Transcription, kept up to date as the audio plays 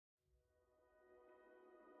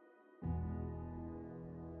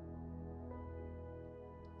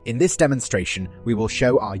In this demonstration, we will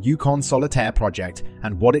show our Yukon Solitaire project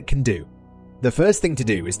and what it can do. The first thing to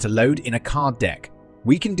do is to load in a card deck.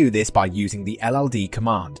 We can do this by using the LLD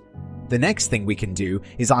command. The next thing we can do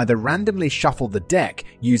is either randomly shuffle the deck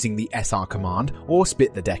using the SR command or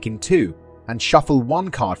split the deck in two, and shuffle one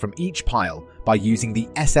card from each pile by using the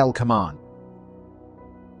SL command.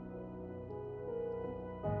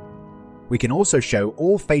 We can also show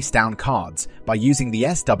all face-down cards by using the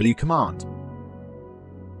SW command.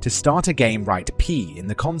 To start a game, write P in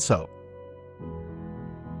the console.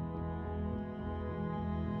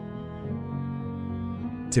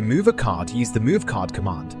 To move a card, use the Move Card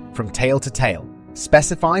command from tail to tail.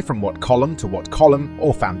 Specify from what column to what column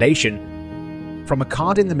or foundation. From a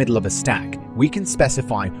card in the middle of a stack, we can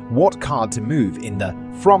specify what card to move in the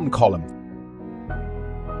From column.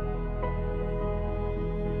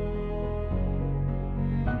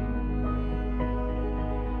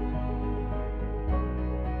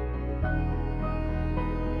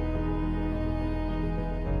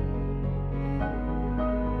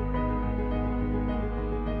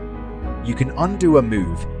 You can undo a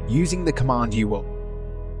move using the command you will.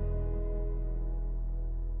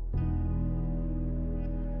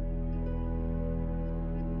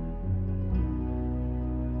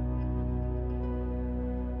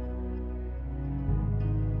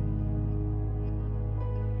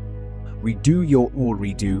 Redo your or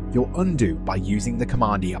redo your undo by using the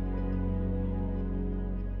command ER.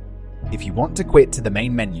 If you want to quit to the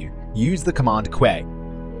main menu, use the command quit.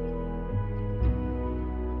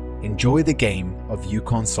 Enjoy the game of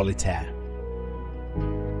Yukon Solitaire.